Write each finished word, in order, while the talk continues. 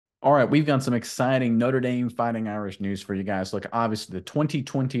All right, we've got some exciting Notre Dame Fighting Irish news for you guys. Look, obviously, the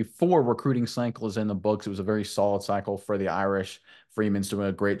 2024 recruiting cycle is in the books. It was a very solid cycle for the Irish. Freeman's doing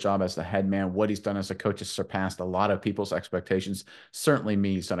a great job as the head man. What he's done as a coach has surpassed a lot of people's expectations. Certainly,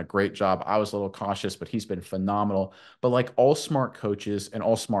 me, he's done a great job. I was a little cautious, but he's been phenomenal. But like all smart coaches and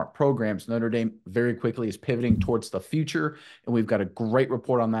all smart programs, Notre Dame very quickly is pivoting towards the future. And we've got a great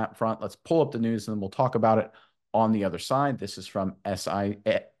report on that front. Let's pull up the news and then we'll talk about it on the other side. This is from SI.com.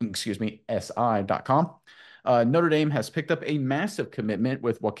 Notre Dame has picked up a massive commitment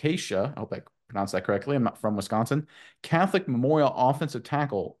with Waukesha. I hope I pronounced that correctly. I'm not from Wisconsin. Catholic Memorial offensive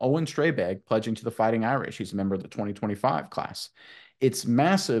tackle Owen Strayberg pledging to the Fighting Irish. He's a member of the 2025 class. It's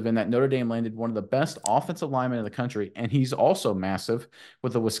massive in that Notre Dame landed one of the best offensive linemen in the country, and he's also massive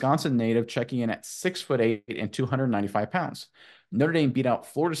with a Wisconsin native checking in at 6'8" and 295 pounds. Notre Dame beat out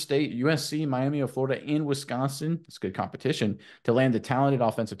Florida State, USC, Miami of Florida, and Wisconsin. It's good competition to land the talented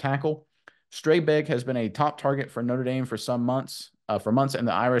offensive tackle. Straybeck has been a top target for Notre Dame for some months. And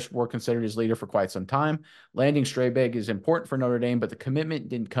the Irish were considered his leader for quite some time. Landing Straybeck is important for Notre Dame, but the commitment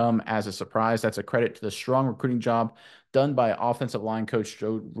didn't come as a surprise. That's a credit to the strong recruiting job done by offensive line coach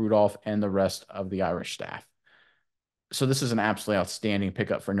Joe Rudolph and the rest of the Irish staff. So this is an absolutely outstanding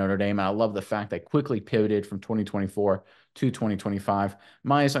pickup for Notre Dame. And I love the fact they quickly pivoted from 2024 to 2025.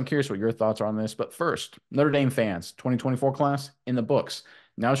 Myers, I'm curious what your thoughts are on this. But first, Notre Dame fans, 2024 class in the books.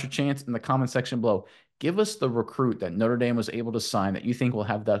 Now's your chance in the comment section below. Give us the recruit that Notre Dame was able to sign that you think will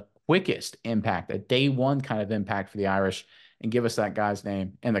have the quickest impact, a day one kind of impact for the Irish, and give us that guy's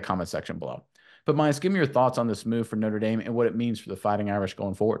name in the comment section below. But Myers, give me your thoughts on this move for Notre Dame and what it means for the Fighting Irish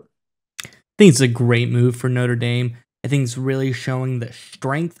going forward. Think it's a great move for Notre Dame. I think it's really showing the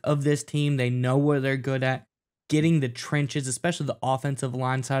strength of this team. They know what they're good at, getting the trenches, especially the offensive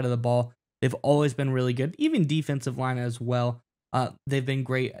line side of the ball. They've always been really good, even defensive line as well. They've been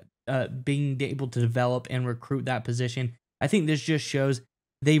great being able to develop and recruit that position. I think this just shows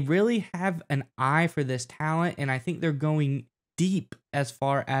they really have an eye for this talent, and I think they're going deep as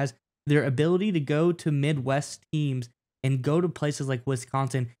far as their ability to go to Midwest teams and go to places like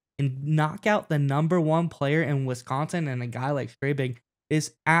Wisconsin and knock out the number one player in Wisconsin and a guy like Strabig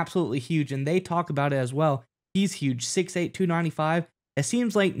is absolutely huge. And they talk about it as well. He's huge, 6'8", 295. It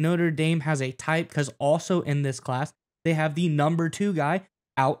seems like Notre Dame has a type because also in this class, they have the number two guy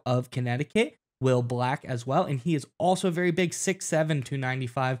out of Connecticut, Will Black as well. And he is also very big, 6'7",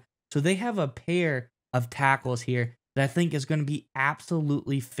 295. So they have a pair of tackles here that I think is going to be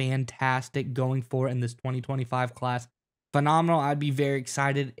absolutely fantastic going forward in this 2025 class. Phenomenal. I'd be very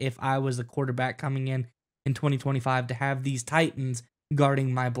excited if I was the quarterback coming in 2025 to have these Titans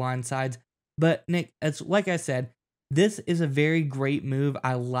guarding my blind sides. But Nick, it's like I said, this is a very great move.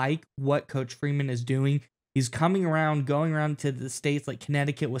 I like what Coach Freeman is doing. He's coming around, going around to the states like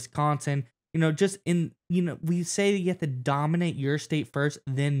Connecticut, Wisconsin. We say you have to dominate your state first,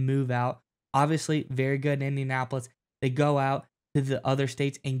 then move out. Obviously, very good in Indianapolis. They go out to the other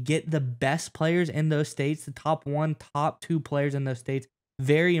states and get the best players in those states, the top one, top two players in those states.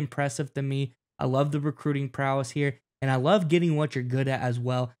 Very impressive to me. I love the recruiting prowess here, and I love getting what you're good at as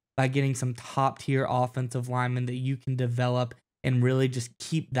well by getting some top tier offensive linemen that you can develop and really just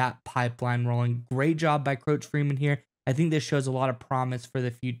keep that pipeline rolling. Great job by Coach Freeman here. I think this shows a lot of promise for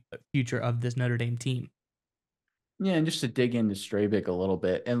the future of this Notre Dame team. Yeah, and just to dig into Strayvik a little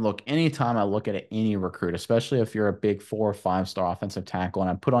bit, and look, anytime I look at any recruit, especially if you're a big 4 or 5 star offensive tackle, and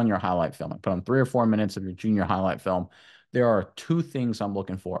I put on your highlight film, I put on 3 or 4 minutes of your junior highlight film, there are two things I'm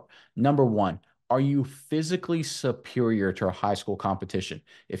looking for. Number one, are you physically superior to a high school competition?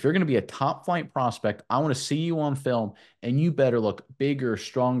 If you're going to be a top flight prospect, I want to see you on film, and you better look bigger,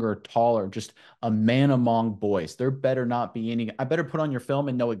 stronger, taller, just a man among boys. There better not be any. I better put on your film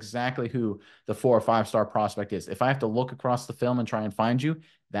and know exactly who the 4 or 5 star prospect is. If I have to look across the film and try and find you,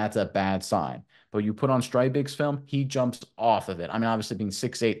 that's a bad sign. But you put on Strybig's film, he jumps off of it. I mean, obviously being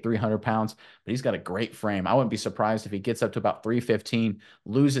 6'8", 300 pounds, but he's got a great frame. I wouldn't be surprised if he gets up to about 315,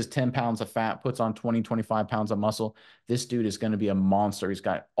 loses 10 pounds of fat, puts on 20, 25 pounds of muscle. This dude is going to be a monster. He's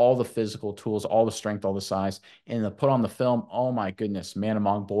got all the physical tools, all the strength, all the size. And the put on the film, oh my goodness, man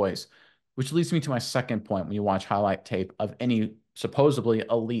among boys. Which leads me to my second point when you watch highlight tape of any supposedly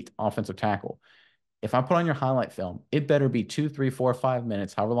elite offensive tackle. If I put on your highlight film, it better be 2, 3, 4, 5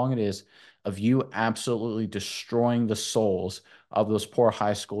 minutes, however long it is, of you absolutely destroying the souls of those poor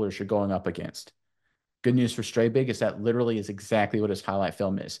high schoolers you're going up against. Good news for Straybig is that literally is exactly what his highlight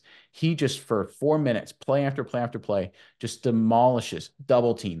film is. He just, for 4 minutes, play after play after play, just demolishes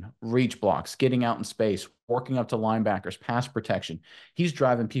double team, reach blocks, getting out in space, working up to linebackers, pass protection. He's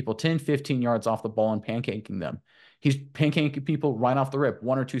driving people 10, 15 yards off the ball and pancaking them. He's pancaking people right off the rip,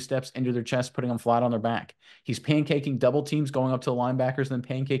 one or two steps into their chest, putting them flat on their back. He's pancaking double teams, going up to the linebackers and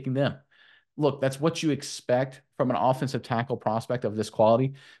then pancaking them. Look, that's what you expect from an offensive tackle prospect of this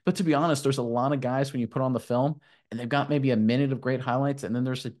quality. But to be honest, there's a lot of guys when you put on the film and they've got maybe a minute of great highlights and then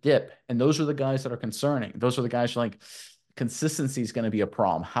there's a dip. And those are the guys that are concerning. Those are the guys you're like, consistency is going to be a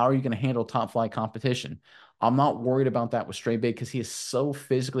problem. How are you going to handle top flight competition? I'm not worried about that with Stray Big because he is so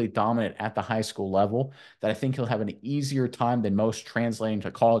physically dominant at the high school level that I think he'll have an easier time than most translating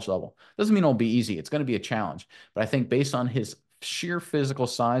to college level. Doesn't mean it'll be easy. It's going to be a challenge. But I think based on his sheer physical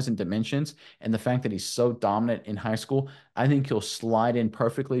size and dimensions and the fact that he's so dominant in high school, I think he'll slide in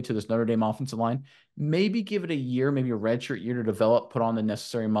perfectly to this Notre Dame offensive line. Maybe give it a year, maybe a redshirt year to develop, put on the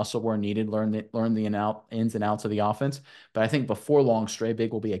necessary muscle where needed, learn the ins and outs of the offense. But I think before long, Stray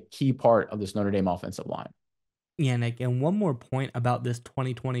Big will be a key part of this Notre Dame offensive line. Yeah, Nick, and one more point about this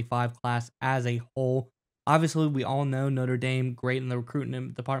 2025 class as a whole. Obviously, we all know Notre Dame, great in the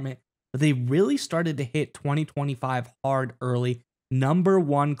recruitment department, but they really started to hit 2025 hard early. Number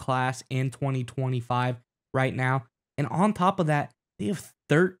one class in 2025 right now. And on top of that, they have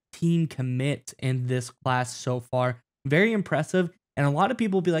 13 commits in this class so far. Very impressive. And a lot of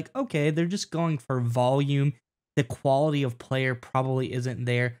people will be like, okay, they're just going for volume. The quality of player probably isn't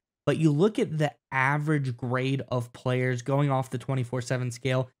there. But you look at the average grade of players going off the 24/7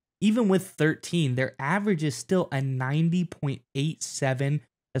 scale, even with 13, their average is still a 90.87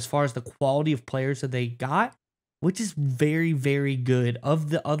 as far as the quality of players that they got, which is very, very good. Of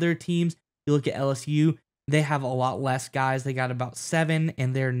the other teams, you look at LSU, they have a lot less guys. They got about 7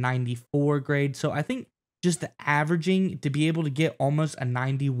 and they're 94 grade. So I think just the averaging to be able to get almost a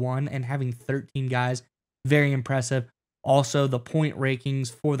 91 and having 13 guys, very impressive. Also, the point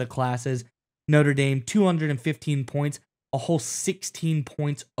rankings for the classes, Notre Dame, 215 points, a whole 16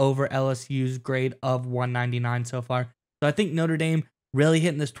 points over LSU's grade of 199 so far. So I think Notre Dame really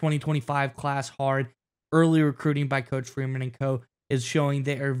hitting this 2025 class hard. Early recruiting by Coach Freeman and co. is showing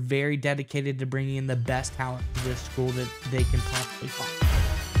they are very dedicated to bringing in the best talent to this school that they can possibly find.